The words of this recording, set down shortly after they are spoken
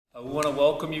We want to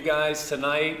welcome you guys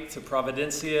tonight to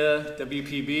Providencia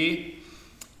WPB.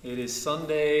 It is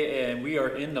Sunday and we are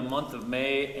in the month of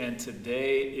May, and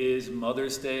today is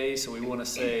Mother's Day, so we want to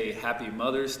say Happy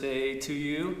Mother's Day to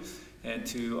you and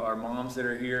to our moms that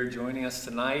are here joining us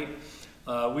tonight.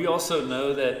 We also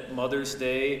know that Mother's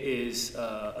Day is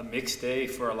a mixed day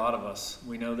for a lot of us.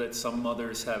 We know that some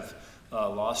mothers have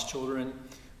lost children.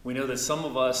 We know that some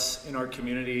of us in our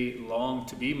community long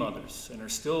to be mothers and are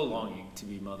still longing to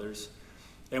be mothers.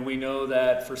 And we know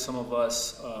that for some of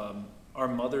us, our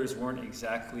mothers weren't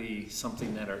exactly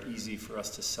something that are easy for us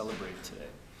to celebrate today.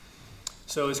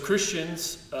 So as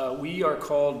Christians, we are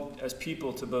called as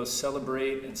people to both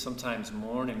celebrate and sometimes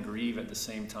mourn and grieve at the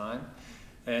same time.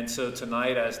 And so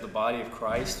tonight, as the body of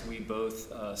Christ, we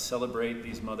both celebrate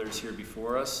these mothers here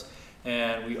before us.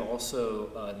 And we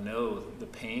also know the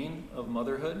pain of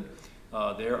motherhood,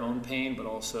 their own pain, but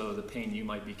also the pain you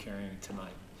might be carrying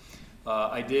tonight.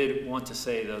 I did want to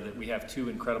say, though, that we have two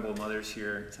incredible mothers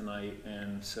here tonight,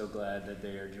 and so glad that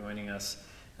they are joining us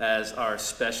as our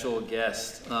special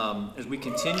guest. As we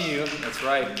continue, that's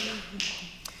right,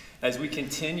 as we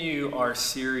continue our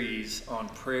series on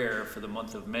prayer for the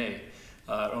month of May,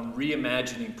 on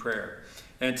reimagining prayer.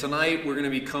 And tonight we're going to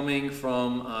be coming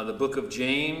from the book of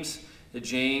James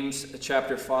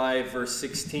chapter 5, verse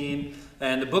 16.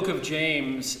 And the book of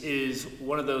James is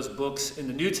one of those books in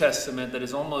the New Testament that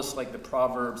is almost like the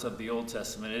Proverbs of the Old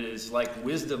Testament. It is like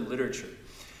wisdom literature.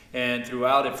 And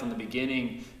throughout it, from the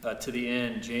beginning to the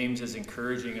end, James is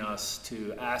encouraging us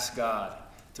to ask God,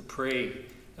 to pray,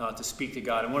 to speak to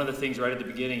God. And one of the things right at the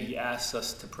beginning he asks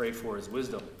us to pray for is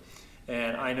wisdom.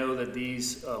 And I know that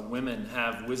these women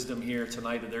have wisdom here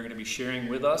tonight that they're going to be sharing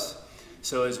with us.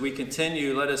 So as we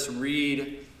continue, let us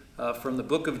read from the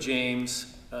book of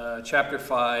James, chapter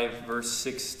 5, verse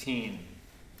 16.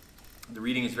 The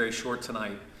reading is very short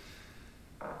tonight.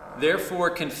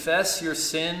 Therefore, confess your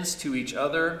sins to each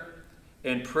other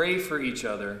and pray for each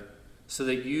other so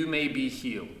that you may be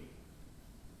healed.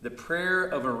 The prayer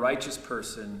of a righteous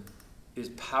person is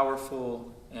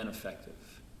powerful and effective.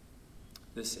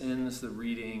 This ends the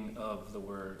reading of the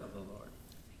word of the Lord.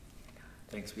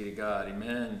 Thanks be to God.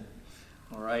 Amen.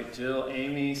 All right, Jill,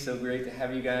 Amy, so great to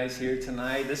have you guys here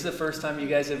tonight. This is the first time you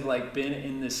guys have been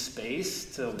in this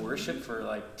space to worship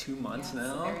for 2 months now.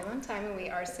 It's a very long time, and we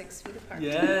are 6 feet apart.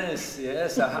 Yes.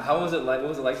 How was it like? What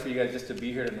was it like for you guys just to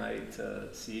be here tonight,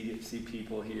 to see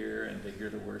people here and to hear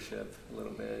the worship a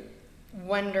little bit?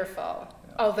 Wonderful,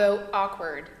 Yeah. although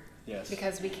awkward. Yes.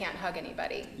 Because we can't hug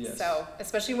anybody. Yes. So,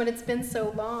 especially when it's been so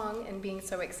long and being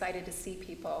so excited to see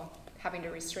people, having to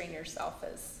restrain yourself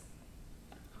is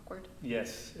awkward.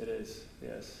 Yes, it is.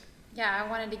 Yes. Yeah, I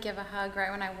wanted to give a hug right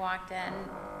when I walked in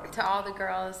to all the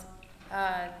girls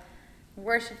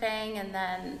worshiping, and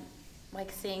then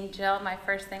seeing Jill. My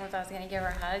first thing was I was going to give her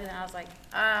a hug, and I was like,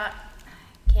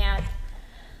 can't.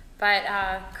 But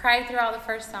cried through all the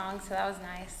first songs, so that was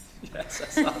nice. Yes, I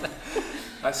saw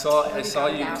that. I saw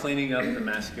you cleaning up the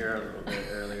mascara a little bit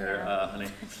earlier, honey.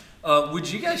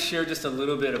 Would you guys share just a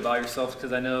little bit about yourselves?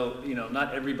 Because I know,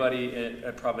 not everybody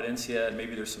at Providencia, and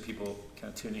maybe there's some people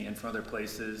kind of tuning in from other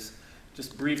places.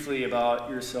 Just briefly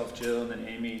about yourself, Jill, and then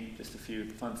Amy, just a few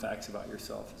fun facts about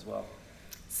yourself as well.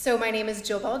 So my name is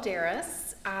Jill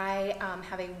Balderas. I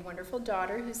have a wonderful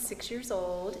daughter who's 6 years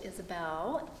old,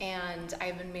 Isabel, and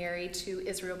I've been married to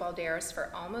Israel Balderas for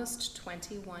almost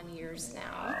 21 years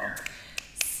now. Wow.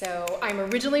 So I'm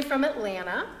originally from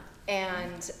Atlanta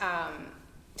and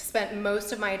spent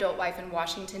most of my adult life in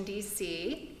Washington,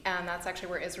 D.C., and that's actually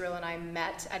where Israel and I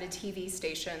met at a TV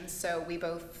station. So we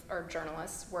both are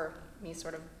journalists. Me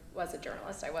sort of was a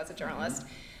journalist. I was a journalist.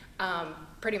 Mm-hmm.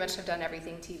 Pretty much have done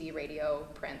everything: TV, radio,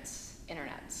 print,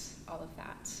 internet, all of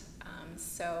that.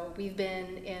 So we've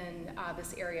been in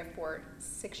this area for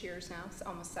 6 years now,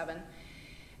 almost 7.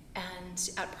 And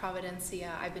at Providencia,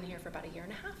 I've been here for about 1.5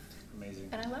 years. Amazing.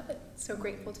 And I love it. So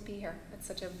grateful to be here. It's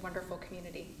such a wonderful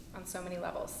community on so many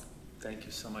levels. Thank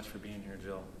you so much for being here,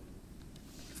 Jill.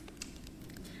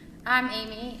 I'm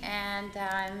Amy, and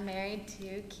I'm married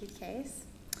to Keith Case.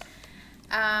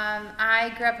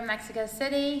 I grew up in Mexico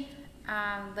City,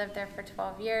 lived there for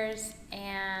 12 years,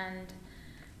 and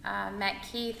met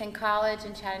Keith in college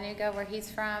in Chattanooga, where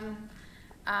he's from.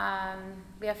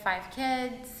 We have 5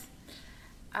 kids.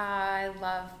 I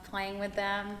love playing with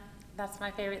them. That's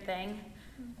my favorite thing.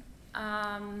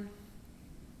 And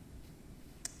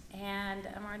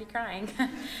I'm already crying.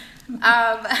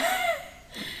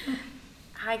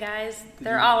 Hi guys,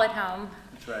 they're all at home.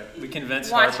 That's right. We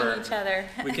convinced watching Harper. Each other.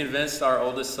 We convinced our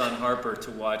oldest son Harper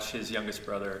to watch his youngest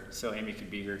brother, so Amy could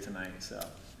be here tonight. So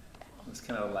it was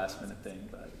kind of a last minute thing,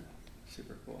 but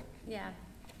super cool. Yeah.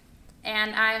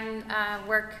 And I'm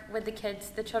work with the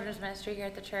kids, the children's ministry here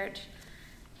at the church.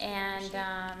 And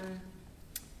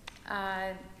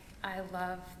I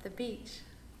love the beach.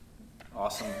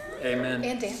 Awesome. Amen.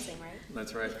 And dancing, right?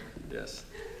 That's right. Yes.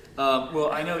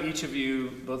 Well, I know both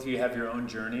of you have your own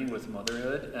journey with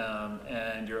motherhood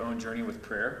and your own journey with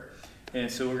prayer. And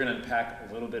so we're going to unpack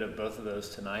a little bit of both of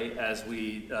those tonight as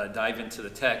we dive into the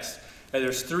text. And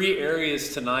there's 3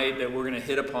 areas tonight that we're going to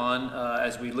hit upon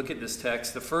as we look at this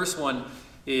text. The first one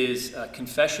is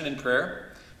confession and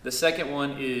prayer. The second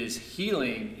one is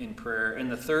healing in prayer.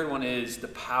 And the third one is the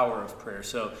power of prayer.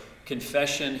 So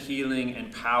confession, healing,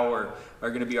 and power are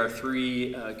going to be our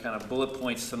 3 kind of bullet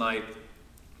points tonight.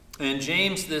 And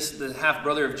James, the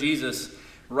half-brother of Jesus,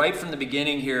 right from the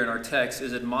beginning here in our text,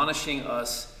 is admonishing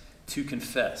us to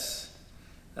confess.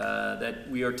 That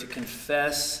we are to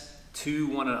confess to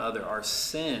one another our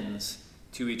sins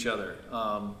to each other.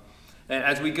 And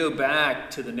as we go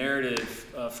back to the narrative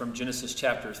from Genesis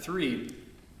chapter 3,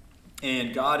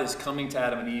 and God is coming to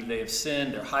Adam and Eve. They have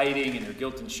sinned, they're hiding in their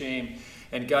guilt and shame.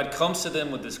 And God comes to them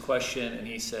with this question, and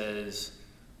he says,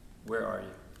 where are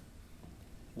you?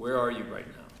 Where are you right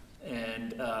now?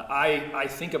 And I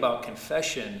think about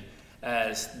confession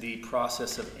as the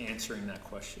process of answering that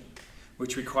question,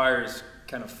 which requires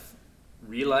kind of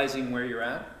realizing where you're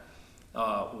at,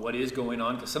 what is going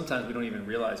on, because sometimes we don't even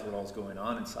realize what all is going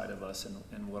on inside of us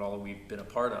and what all we've been a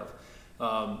part of.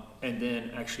 And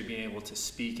then actually being able to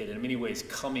speak it, in many ways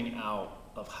coming out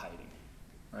of hiding,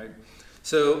 right?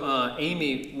 So,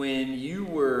 Amy, when you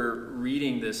were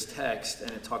reading this text and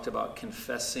it talked about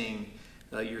confessing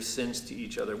your sins to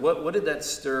each other, what did that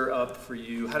stir up for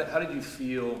you? How did you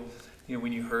feel,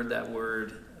 when you heard that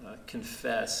word,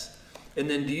 confess? And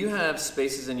then do you have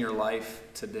spaces in your life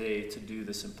today to do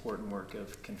this important work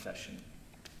of confession?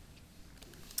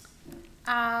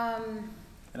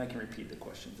 And I can repeat the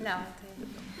question. No.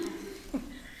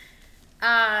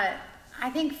 I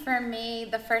think for me,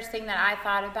 the first thing that I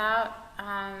thought about,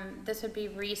 this would be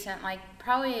recent, like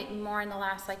probably more in the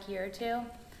last year or 2.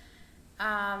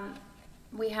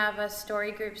 We have a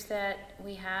story groups that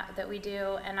we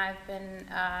do, and I've been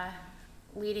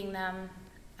leading them,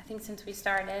 I think, since we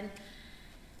started,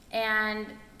 and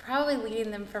probably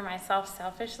leading them for myself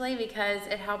selfishly because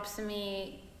it helps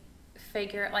me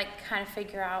figure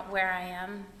out where I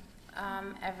am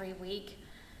every week.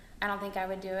 I don't think I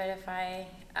would do it if I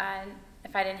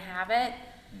didn't have it.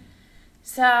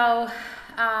 So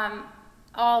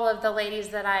all of the ladies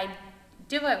that I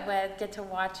do it with get to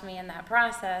watch me in that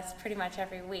process pretty much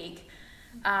every week.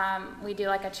 We do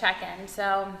a check-in,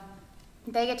 so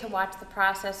they get to watch the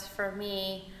process for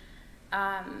me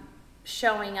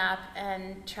showing up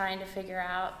and trying to figure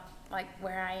out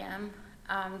where I am.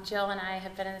 Jill and I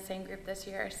have been in the same group this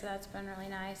year, so that's been really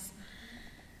nice.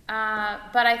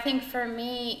 But I think for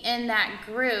me in that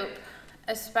group,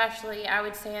 especially I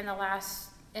would say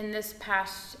in this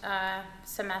past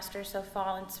semester, so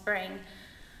fall and spring,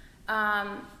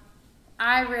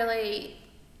 I really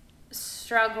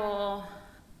struggle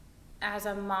as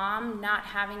a mom not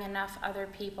having enough other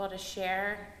people to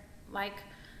share,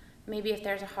 maybe if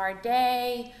there's a hard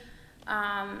day,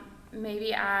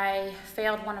 maybe I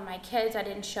failed one of my kids, I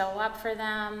didn't show up for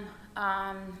them,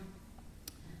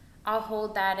 I'll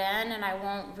hold that in and I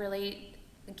won't really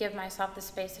give myself the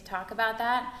space to talk about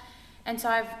that. And so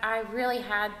I really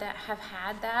have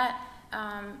had that,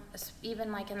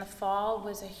 even in the fall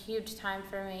was a huge time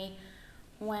for me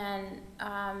when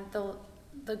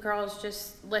the girls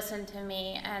just listened to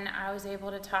me and I was able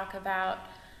to talk about,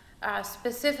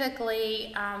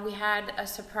 specifically, we had a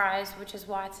surprise, which is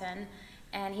Watson,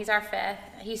 and he's our 5th,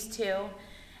 he's 2,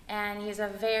 and he's a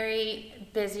very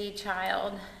busy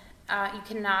child. You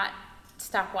cannot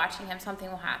stop watching him, something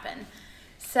will happen.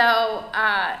 So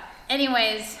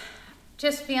anyways,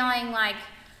 just feeling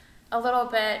a little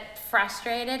bit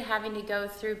frustrated having to go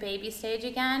through baby stage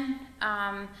again.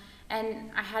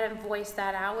 And I hadn't voiced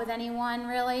that out with anyone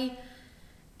really.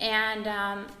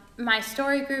 And my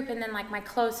story group and then my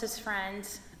closest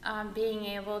friends, being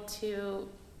able to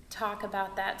talk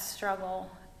about that struggle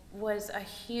was a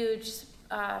huge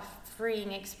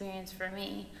freeing experience for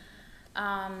me.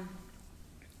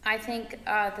 I think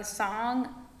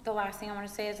the last thing I want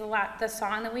to say is the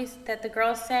song that the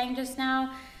girls sang just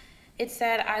now, it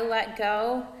said, I let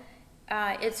go,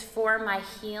 it's for my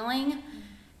healing.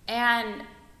 And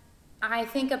I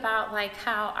think about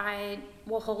how I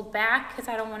will hold back because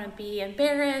I don't want to be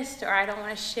embarrassed, or I don't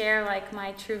want to share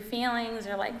my true feelings,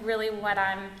 or really what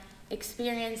I'm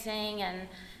experiencing, and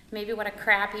maybe what a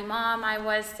crappy mom I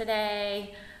was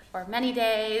today or many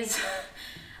days.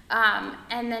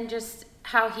 And then just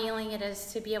how healing it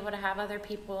is to be able to have other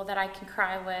people that I can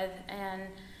cry with and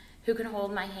who can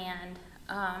hold my hand.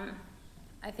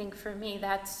 I think for me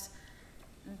that's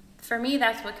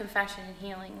what confession and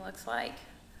healing looks like.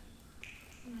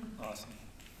 Awesome.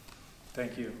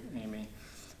 Thank you, Amy.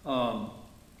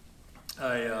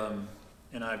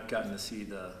 I've gotten to see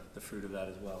the fruit of that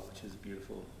as well, which is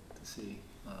beautiful to see,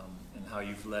 and how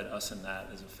you've led us in that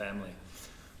as a family.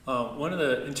 One of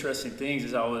the interesting things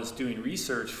is I was doing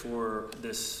research for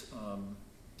this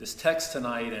text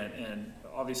tonight, and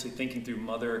obviously thinking through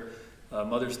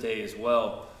Mother's Day as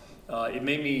well. It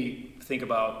made me think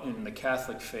about in the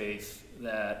Catholic faith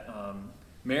that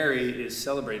Mary is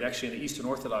celebrated, actually in the Eastern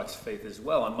Orthodox faith as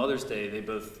well. On Mother's Day,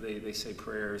 they say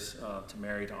prayers to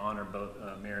Mary to honor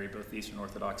Mary, both the Eastern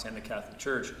Orthodox and the Catholic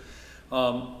Church.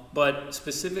 But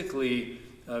specifically,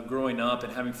 growing up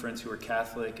and having friends who are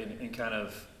Catholic, and kind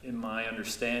of in my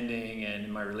understanding and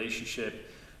in my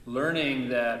relationship, learning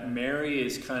that Mary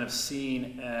is kind of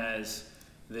seen as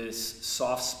this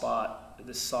soft spot,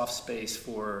 this soft space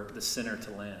for the sinner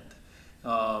to land.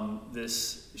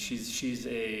 She's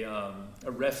a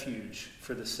refuge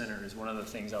for the sinner is one of the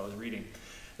things I was reading.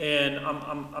 And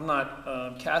I'm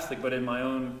not Catholic, but in my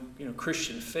own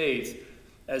Christian faith,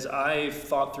 as I've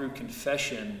thought through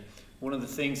confession, one of the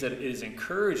things that it has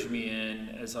encouraged me in,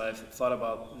 as I've thought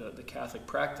about the Catholic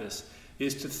practice,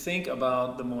 is to think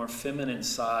about the more feminine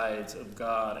sides of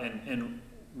God, and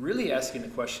really asking the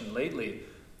question lately,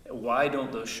 why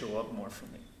don't those show up more for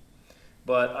me?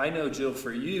 But I know, Jill,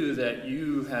 for you, that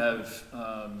you have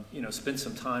spent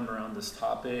some time around this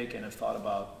topic and have thought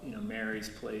about Mary's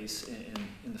place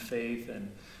in the faith,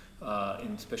 and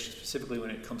especially specifically when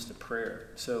it comes to prayer.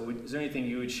 So is there anything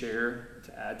you would share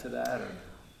to add to that? Or?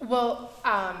 Well,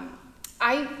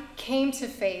 I came to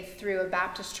faith through a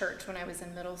Baptist church when I was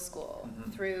in middle school,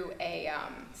 through a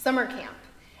summer camp,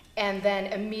 and then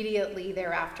immediately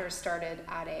thereafter started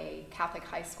at a Catholic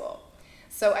high school.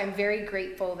 So I'm very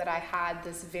grateful that I had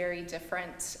this very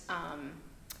different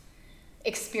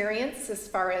experience as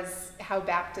far as how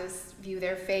Baptists view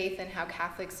their faith and how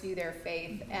Catholics view their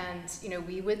faith. And,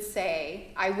 we would say,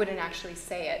 I wouldn't actually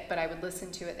say it, but I would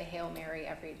listen to it, the Hail Mary,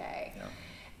 every day. Yeah.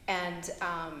 And,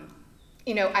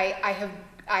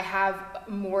 I have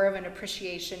more of an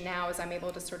appreciation now as I'm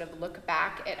able to sort of look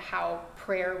back at how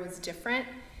prayer was different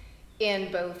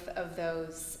in both of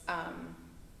those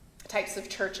types of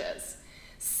churches.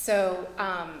 So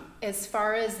as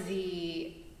far as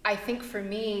I think for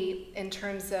me, in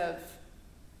terms of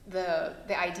the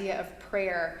idea of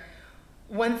prayer,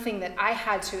 one thing that I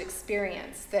had to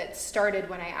experience that started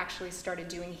when I actually started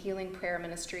doing healing prayer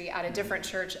ministry at a different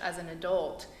church as an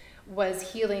adult was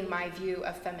healing my view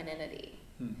of femininity.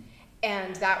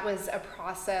 And that was a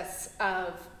process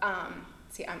of,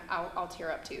 I'll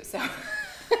tear up too, so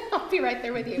I'll be right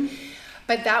there with you.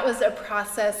 But that was a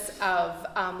process of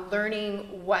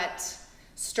learning what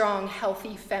strong,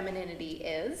 healthy femininity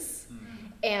is.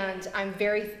 And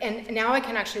and now I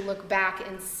can actually look back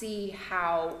and see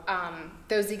how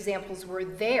those examples were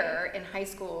there in high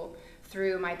school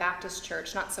through my Baptist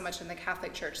church, not so much in the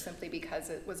Catholic church simply because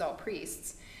it was all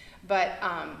priests, but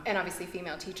and obviously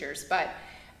female teachers. But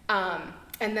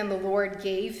and then the Lord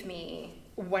gave me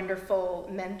wonderful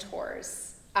mentors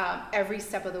every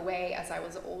step of the way as I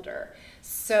was older.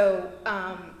 So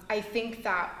I think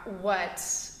that what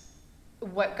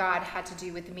God had to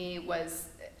do with me was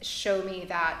show me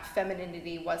that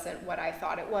femininity wasn't what I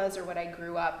thought it was or what I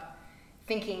grew up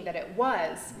thinking that it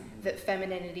was, that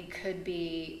femininity could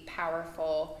be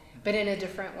powerful, but in a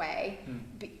different way.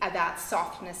 That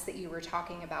softness that you were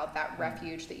talking about, that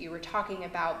refuge that you were talking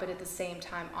about, but at the same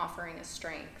time offering a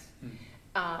strength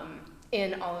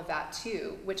in all of that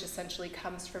too, which essentially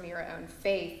comes from your own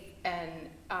faith and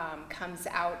comes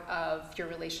out of your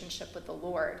relationship with the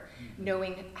Lord,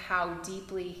 knowing how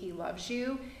deeply He loves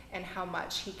you and how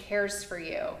much He cares for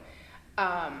you.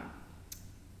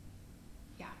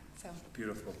 So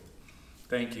beautiful.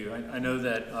 Thank you. I know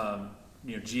that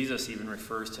Jesus even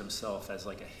refers to Himself as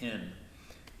like a hen,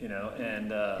 and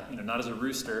not as a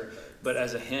rooster, but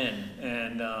as a hen.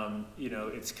 And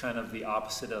it's kind of the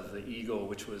opposite of the eagle,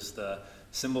 which was the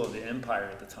symbol of the empire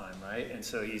at the time, right? And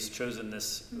so He's chosen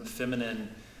this feminine,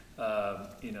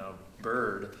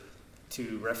 bird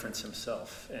to reference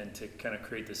Himself and to kind of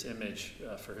create this image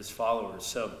for His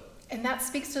followers. And that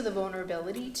speaks to the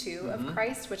vulnerability too of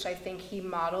Christ, which I think He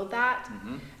modeled that.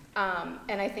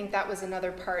 And I think that was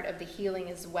another part of the healing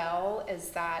as well, is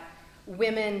that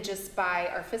women, just by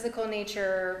our physical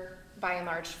nature, by and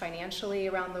large financially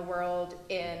around the world,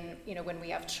 when we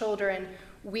have children,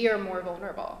 we are more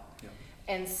vulnerable. Yeah.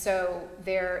 And so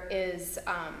there is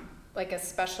like a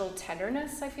special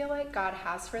tenderness, I feel like God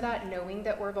has for that, knowing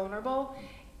that we're vulnerable,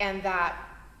 and that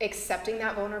accepting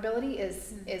that vulnerability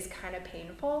is kind of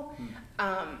painful.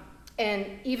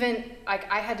 And even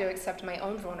like I had to accept my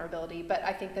own vulnerability, but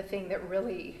I think the thing that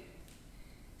really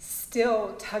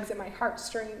still tugs at my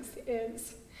heartstrings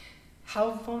is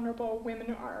how vulnerable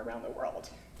women are around the world.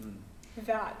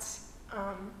 That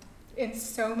in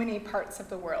so many parts of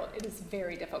the world, it is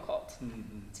very difficult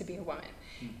to be a woman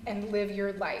and live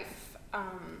your life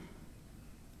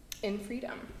in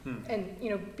freedom and, you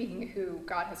know, being who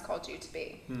God has called you to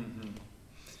be.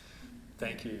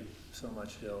 Thank you so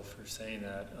much, Jill, for saying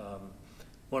that.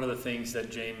 One of the things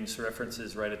that James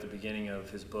references right at the beginning of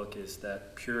his book is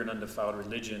that pure and undefiled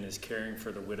religion is caring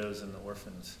for the widows and the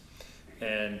orphans.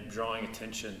 And drawing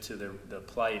attention to the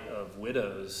plight of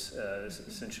widows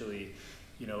essentially,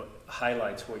 you know,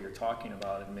 highlights what you're talking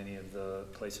about in many of the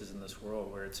places in this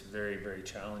world where it's very, very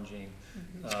challenging,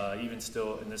 even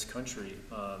still in this country.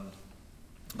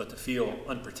 But to feel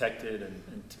unprotected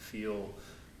and to feel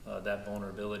that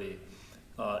vulnerability.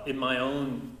 In my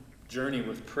own journey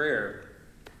with prayer,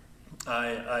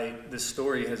 this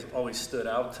story has always stood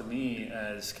out to me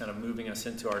as kind of moving us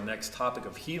into our next topic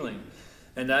of healing.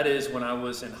 And that is when I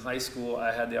was in high school,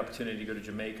 I had the opportunity to go to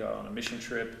Jamaica on a mission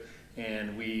trip,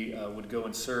 and we would go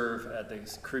and serve at the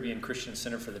Caribbean Christian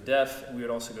Center for the Deaf, and we would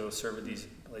also go serve at these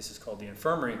places called the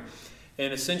Infirmary.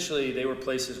 And essentially, they were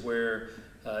places where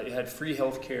it had free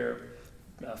health care.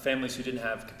 Families who didn't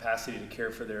have capacity to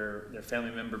care for their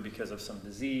family member because of some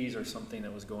disease or something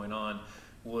that was going on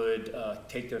would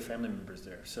take their family members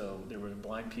there. So there were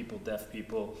blind people, deaf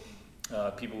people,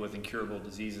 people with incurable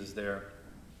diseases there.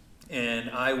 And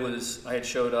I had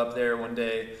showed up there one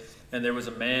day, and there was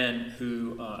a man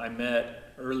who I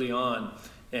met early on.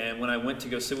 And when I went to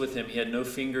go sit with him, he had no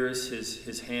fingers.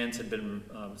 His hands had been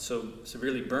so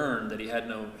severely burned that he had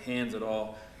no hands at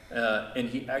all. And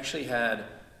he actually had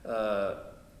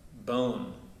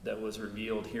bone that was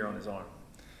revealed here on his arm.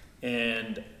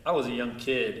 And I was a young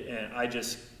kid, and I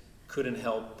just couldn't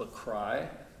help but cry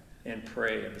and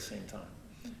pray at the same time.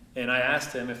 And I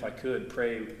asked him if I could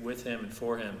pray with him and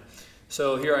for him.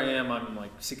 So here I am, I'm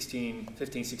like 15,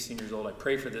 16 years old. I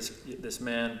pray for this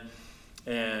man,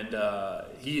 and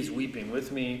he is weeping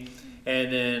with me.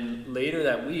 And then later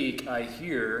that week, I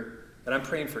hear that I'm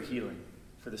praying for healing,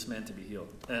 for this man to be healed.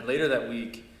 And later that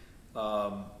week,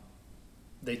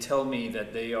 they tell me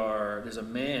that there's a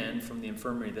man from the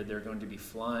infirmary that they're going to be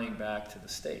flying back to the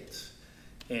States,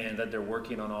 and that they're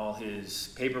working on all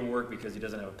his paperwork because he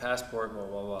doesn't have a passport, blah,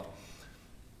 blah, blah.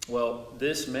 Well,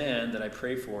 this man that I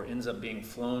pray for ends up being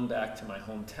flown back to my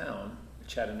hometown,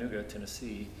 Chattanooga,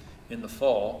 Tennessee, in the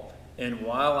fall. And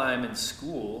while I'm in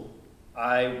school,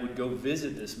 I would go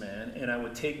visit this man, and I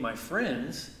would take my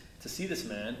friends to see this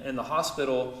man, and the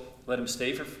hospital let him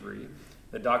stay for free.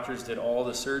 The doctors did all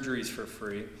the surgeries for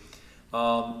free.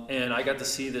 And I got to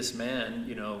see this man,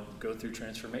 you know, go through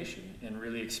transformation and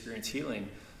really experience healing.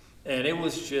 And it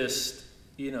was just,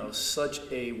 you know, such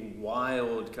a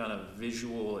wild kind of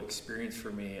visual experience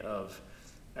for me of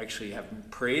actually having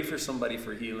prayed for somebody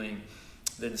for healing,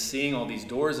 then seeing all these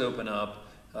doors open up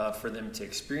for them to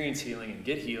experience healing and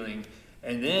get healing.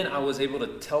 And then I was able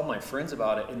to tell my friends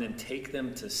about it and then take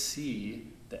them to see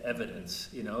the evidence.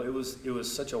 You know, it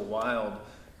was such a wild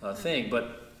thing.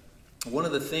 But one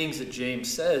of the things that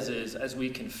James says is, as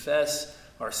we confess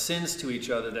our sins to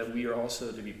each other, that we are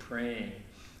also to be praying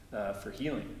for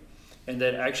healing. And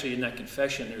that actually in that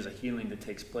confession, there's a healing that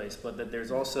takes place, but that there's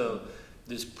also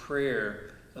this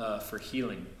prayer for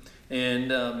healing.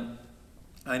 And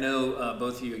I know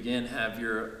both of you, again, have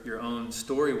your own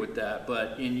story with that,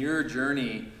 but in your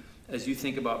journey, as you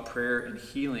think about prayer and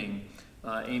healing,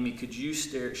 Amy, could you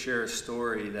share a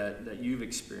story that you've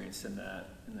experienced in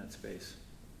that space?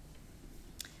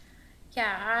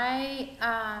 Yeah,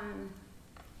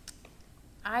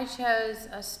 I chose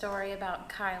a story about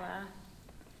Kyla,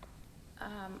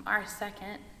 our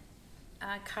second.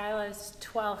 Kyla's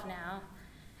 12 now,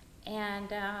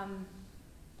 and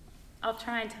I'll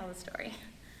try and tell the story.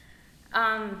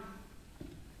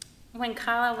 When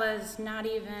Kyla was not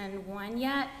even 1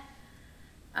 yet,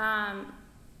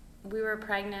 we were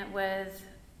pregnant with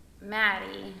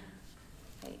Maddie.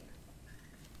 Wait,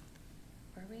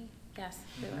 were we? Yes,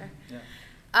 we were.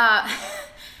 Yeah.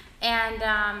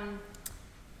 And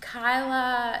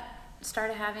Kyla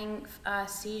started having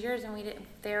seizures, and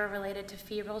they were related to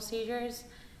febrile seizures,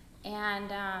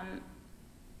 and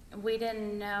we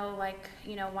didn't know,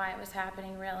 why it was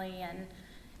happening really. And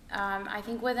I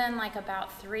think within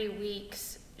about 3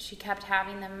 weeks, she kept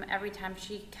having them every time.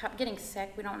 She kept getting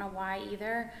sick. We don't know why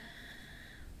either.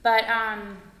 But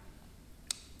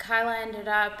Kyla ended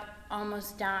up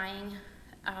almost dying.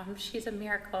 She's a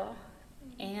miracle.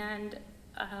 And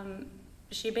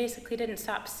she basically didn't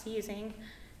stop seizing.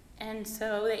 And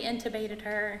so they intubated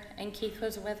her, and Keith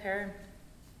was with her.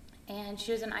 And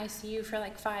she was in ICU for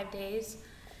like 5 days.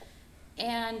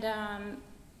 And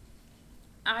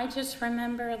I just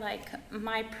remember, like,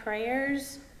 my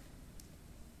prayers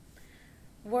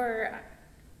were,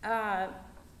 I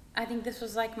think this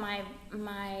was like my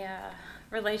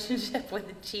relationship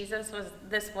with Jesus was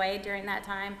this way during that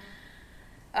time,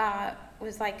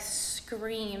 was like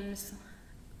screams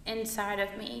inside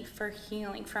of me for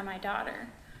healing for my daughter.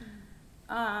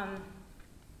 And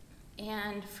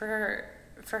for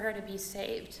her to be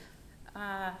saved.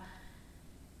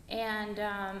 And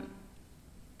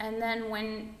then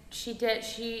when she did,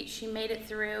 she made it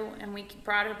through, and we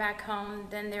brought her back home.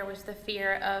 Then there was the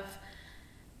fear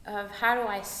of how do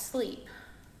I sleep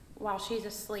while she's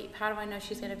asleep? How do I know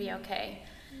she's going to be okay?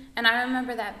 And I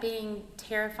remember that being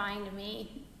terrifying to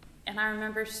me. And I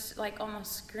remember like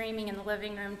almost screaming in the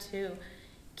living room to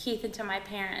Keith and to my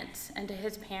parents and to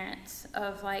his parents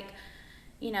of like,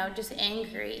 just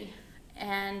angry.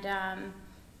 And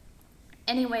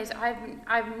anyways,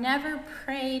 I've never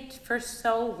prayed for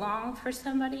so long for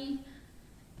somebody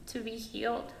to be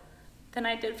healed than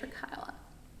I did for Kyla,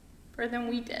 or than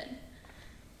we did.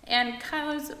 And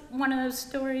Kyla's one of those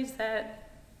stories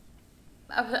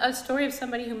a story of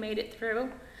somebody who made it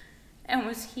through and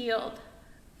was healed.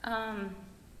 But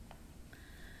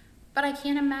I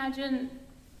can't imagine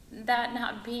that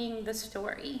not being the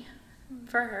story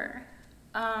for her.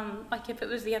 Like if it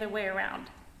was the other way around.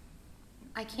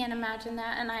 I can't imagine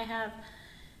that. And I have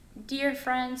dear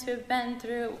friends who have been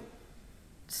through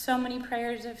so many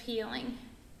prayers of healing.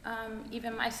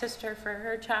 Even my sister for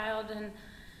her child,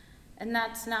 and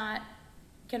that's not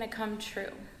gonna come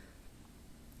true.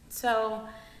 So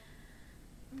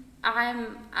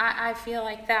I feel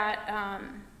like that,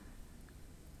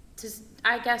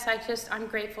 I'm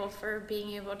grateful for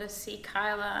being able to see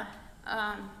Kyla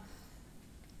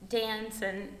dance,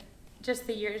 and just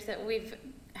the years that we've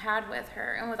had with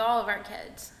her and with all of our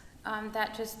kids.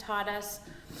 That just taught us,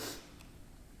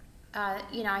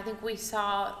 I think we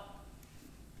saw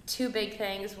two big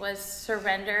things was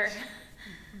surrender.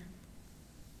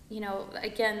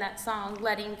 Again, that song,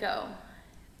 Letting Go,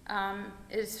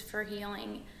 is for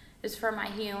healing, is for my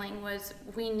healing, was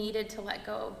we needed to let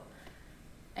go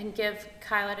and give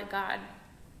Kyla to God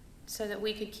so that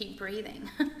we could keep breathing.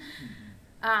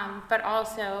 But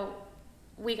also,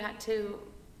 we got to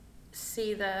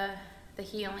see the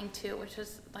healing too, which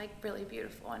is like really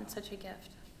beautiful and such a gift.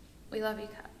 We love you,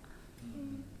 Kyla. We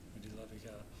do love you,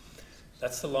 Kyla.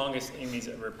 That's the longest Amy's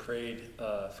ever prayed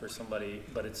for somebody,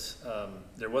 but it's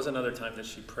there was another time that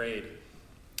she prayed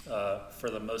for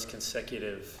the most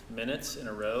consecutive minutes in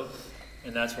a row,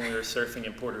 and that's when we were surfing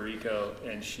in Puerto Rico,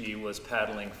 and she was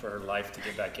paddling for her life to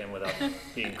get back in without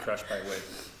being crushed by a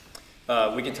wave.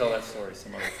 We can tell that story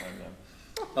some other time, though.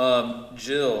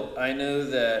 Jill, I know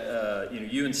that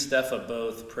you and Steffa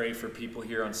both pray for people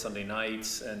here on Sunday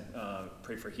nights and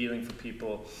pray for healing for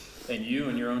people. And you,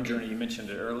 in your own journey, you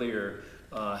mentioned it earlier,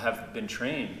 have been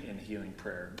trained in healing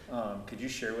prayer. Could you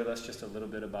share with us just a little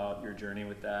bit about your journey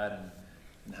with that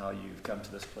and how you've come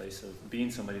to this place of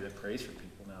being somebody that prays for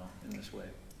people now in this way?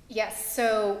 Yes,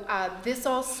 so this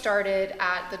all started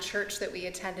at the church that we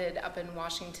attended up in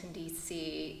Washington,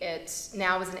 D.C. It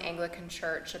now is an Anglican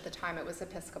church. At the time it was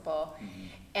Episcopal. Mm-hmm.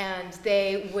 And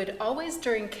they would always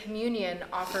during communion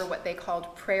offer what they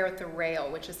called prayer at the rail,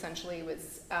 which essentially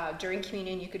was during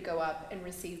communion you could go up and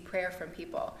receive prayer from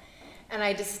people. And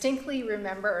I distinctly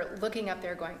remember looking up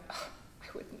there going, oh, I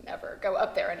would never go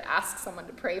up there and ask someone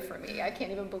to pray for me. I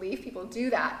can't even believe people do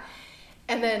that.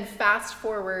 And then fast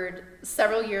forward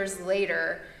several years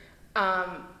later,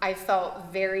 I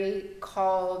felt very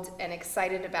called and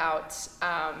excited about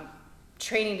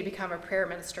training to become a prayer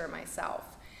minister myself.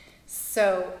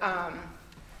 So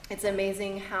it's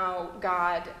amazing how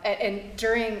God, and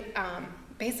during,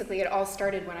 basically it all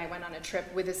started when I went on a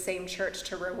trip with the same church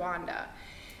to Rwanda.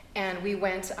 And we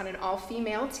went on an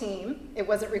all-female team. It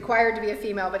wasn't required to be a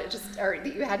female, but that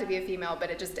you had to be a female, but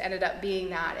it just ended up being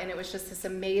that. And it was just this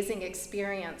amazing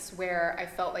experience where I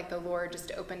felt like the Lord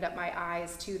just opened up my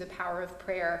eyes to the power of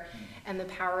prayer and the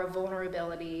power of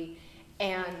vulnerability,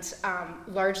 and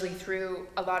largely through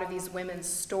a lot of these women's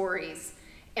stories.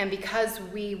 And because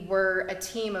we were a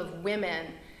team of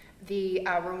women, the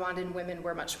Rwandan women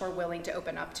were much more willing to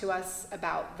open up to us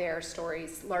about their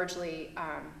stories, largely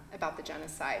about the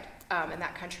genocide. And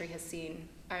that country has seen,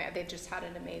 they've just had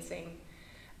an amazing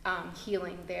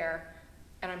healing there.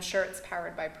 And I'm sure it's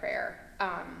powered by prayer.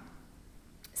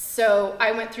 So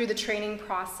I went through the training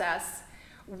process,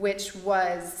 which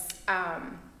was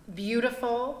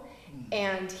beautiful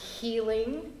and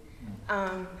healing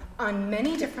on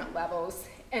many different levels.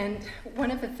 And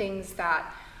one of the things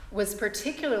that was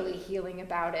particularly healing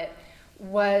about it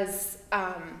was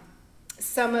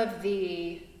some of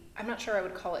the, I'm not sure I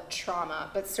would call it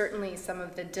trauma, but certainly some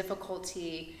of the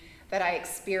difficulty that I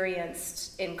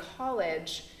experienced in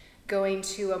college going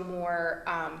to a more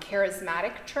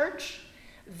charismatic church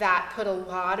that put a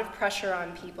lot of pressure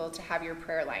on people to have your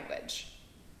prayer language.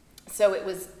 So it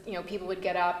was, people would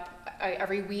get up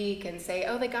every week and say,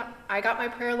 oh, I got my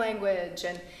prayer language.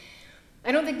 And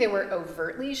I don't think they were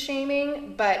overtly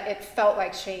shaming, but it felt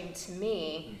like shame to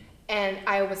me. And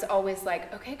I was always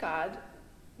like, okay, God,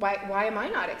 why am I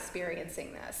not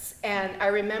experiencing this? And I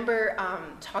remember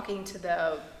talking to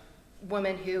the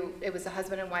woman it was a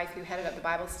husband and wife who headed up the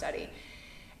Bible study.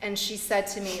 And she said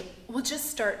to me, well, just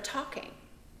start talking.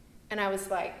 And I was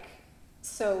like,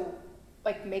 so,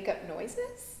 like, make up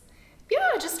noises?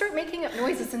 Yeah, just start making up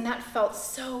noises. And that felt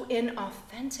so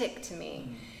inauthentic to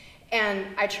me. And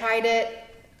I tried it,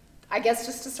 I guess,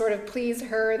 just to sort of please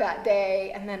her that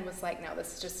day, and then was like, no,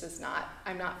 this just is not,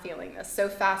 I'm not feeling this. So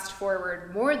fast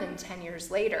forward more than 10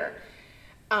 years later,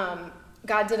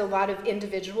 God did a lot of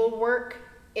individual work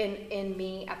in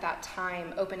me at that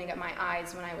time, opening up my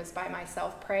eyes when I was by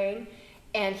myself praying.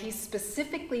 And he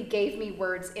specifically gave me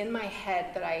words in my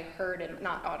head that I heard,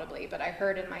 not audibly, but I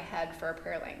heard in my head for a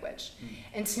prayer language.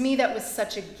 And to me, that was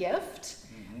such a gift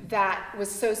that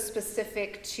was so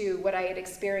specific to what I had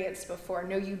experienced before.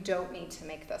 No, you don't need to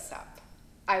make this up.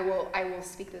 I will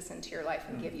speak this into your life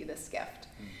and give you this gift.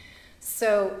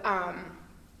 So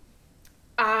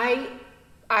I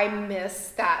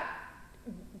miss that.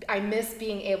 I miss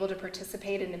being able to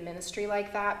participate in a ministry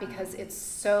like that because it's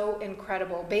so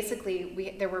incredible.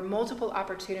 Basically, there were multiple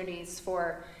opportunities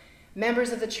for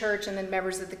members of the church and then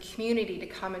members of the community to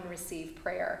come and receive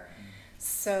prayer.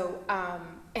 So,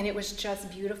 and it was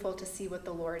just beautiful to see what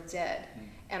the Lord did.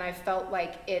 And I felt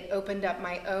like it opened up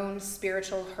my own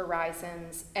spiritual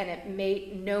horizons, and it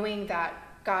made, knowing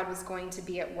that God was going to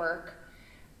be at work,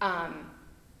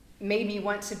 made me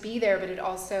want to be there, but it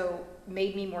also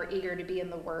made me more eager to be in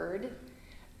the Word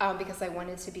because I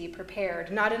wanted to be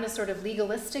prepared, not in a sort of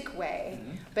legalistic way,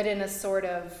 but in a sort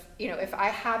of, if I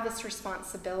have this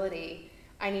responsibility,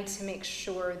 I need to make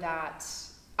sure that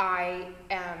I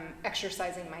am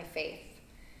exercising my faith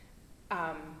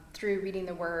through reading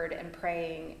the Word and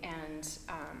praying and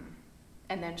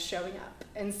then showing up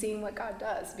and seeing what God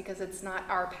does, because it's not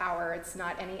our power, it's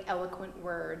not any eloquent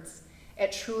words.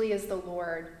 It truly is the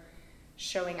Lord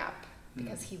showing up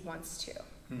because he wants to.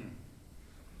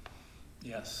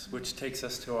 Yes, which takes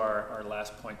us to our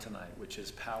last point tonight, which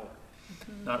is power.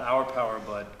 Not our power,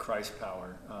 but Christ's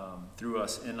power through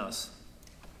us, in us.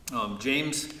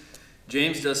 James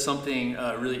does something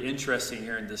really interesting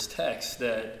here in this text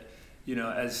that,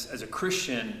 as a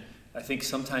Christian, I think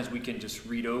sometimes we can just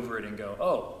read over it and go,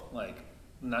 oh, like,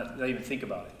 not even think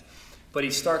about it. But he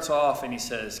starts off and he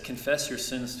says, confess your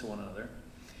sins to one another.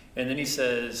 And then he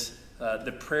says,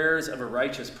 the prayers of a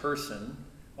righteous person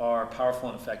are powerful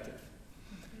and effective.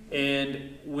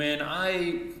 And when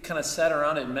I kind of sat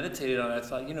around and meditated on it, I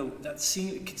thought,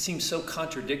 it could seem so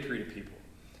contradictory to people.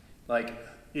 Like,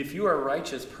 if you are a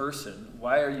righteous person,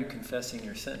 why are you confessing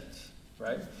your sins,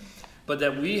 right? But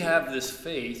that we have this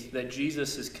faith that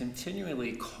Jesus is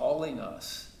continually calling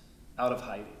us out of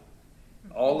hiding,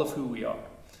 all of who we are.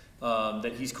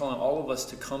 That he's calling all of us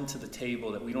to come to the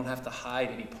table, that we don't have to hide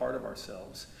any part of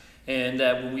ourselves. And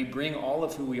that when we bring all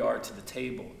of who we are to the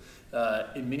table,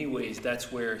 in many ways,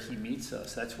 that's where he meets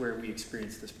us. That's where we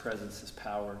experience this presence, this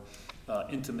power,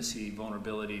 intimacy,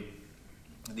 vulnerability,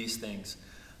 these things.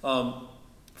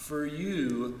 For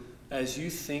you, as you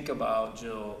think about,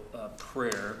 Jill,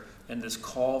 prayer and this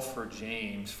call for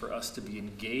James, for us to be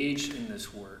engaged in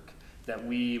this work, that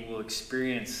we will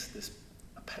experience this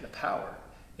power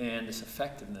and this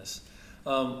effectiveness,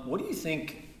 what do you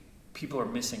think people are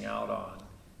missing out on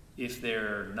if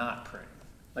they're not praying?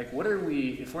 Like,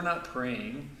 if we're not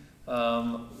praying,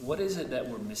 what is it that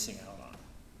we're missing out on?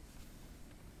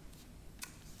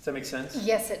 Does that make sense?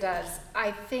 Yes, it does.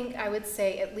 I think I would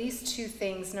say at least two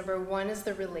things. Number one is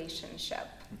the relationship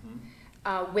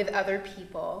with other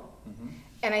people.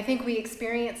 And I think we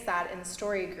experience that in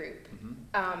story group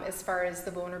as far as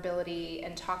the vulnerability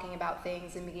and talking about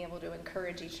things and being able to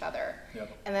encourage each other.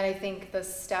 Yep. And then I think the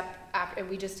step after, and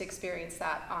we just experienced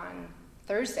that on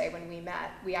Thursday when we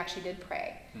met, we actually did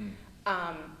pray.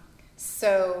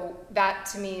 So that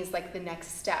to me is like the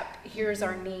next step. Here's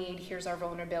our need, here's our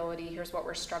vulnerability, here's what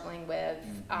we're struggling with.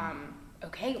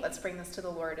 okay, let's bring this to the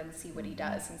Lord and see what he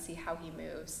does and see how he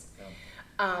moves.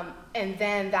 Yeah. And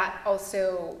then that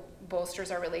also bolsters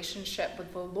our relationship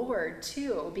with the Lord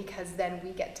too, because then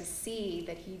we get to see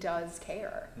that he does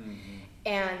care.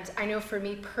 And I know for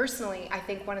me personally, I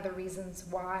think one of the reasons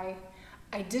why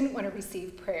I didn't want to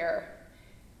receive prayer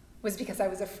was because I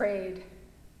was afraid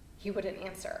he wouldn't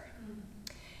answer.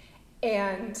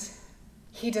 And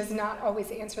he does not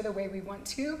always answer the way we want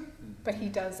to, but he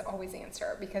does always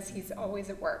answer because he's always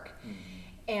at work.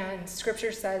 And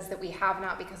scripture says that we have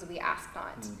not because we ask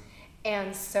not.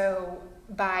 And so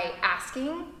by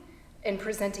asking and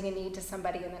presenting a need to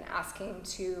somebody and then asking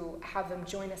to have them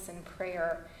join us in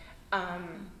prayer,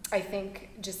 I think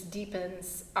just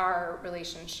deepens our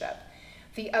relationship.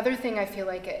 The other thing I feel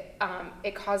like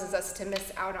it causes us to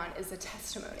miss out on is a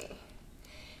testimony.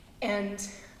 And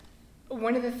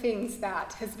one of the things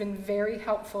that has been very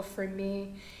helpful for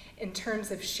me in terms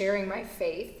of sharing my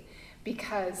faith,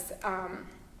 because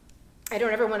I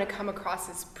don't ever want to come across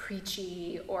as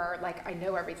preachy or like I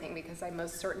know everything, because I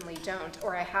most certainly don't,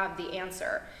 or I have the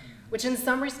answer, which in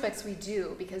some respects we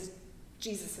do because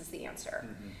Jesus is the answer.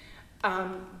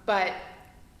 But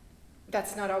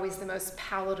that's not always the most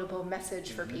palatable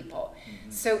message for people.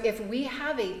 So if we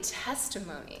have a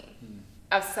testimony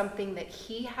of something that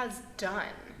he has done,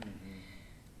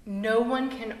 no one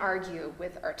can argue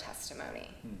with our testimony.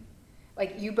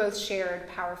 Like you both shared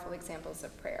powerful examples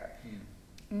of prayer.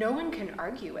 No one can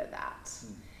argue with that.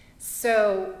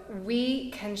 So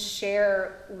we can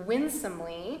share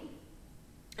winsomely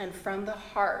and from the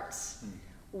heart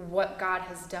what God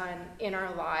has done in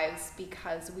our lives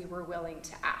because we were willing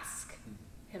to ask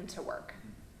him to work.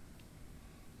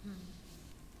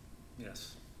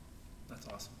 Yes, that's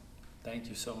awesome. Thank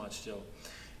you so much, Jill.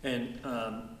 And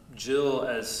Jill,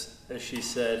 as she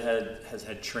said, has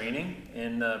had training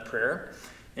in prayer,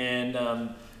 and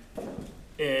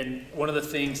one of the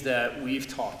things that we've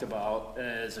talked about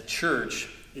as a church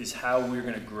is how we're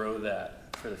going to grow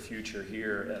that for the future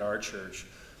here at our church,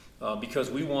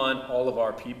 because we want all of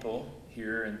our people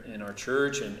here in our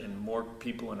church and more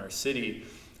people in our city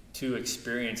to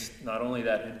experience not only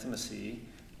that intimacy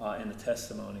in the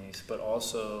testimonies, but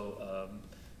also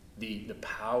the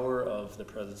power of the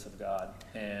presence of God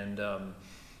and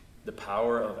the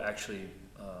power of actually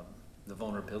the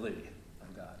vulnerability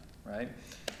of God, right?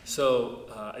 So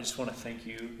I just want to thank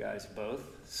you guys both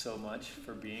so much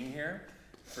for being here,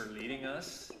 for leading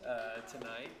us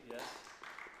tonight. Yes.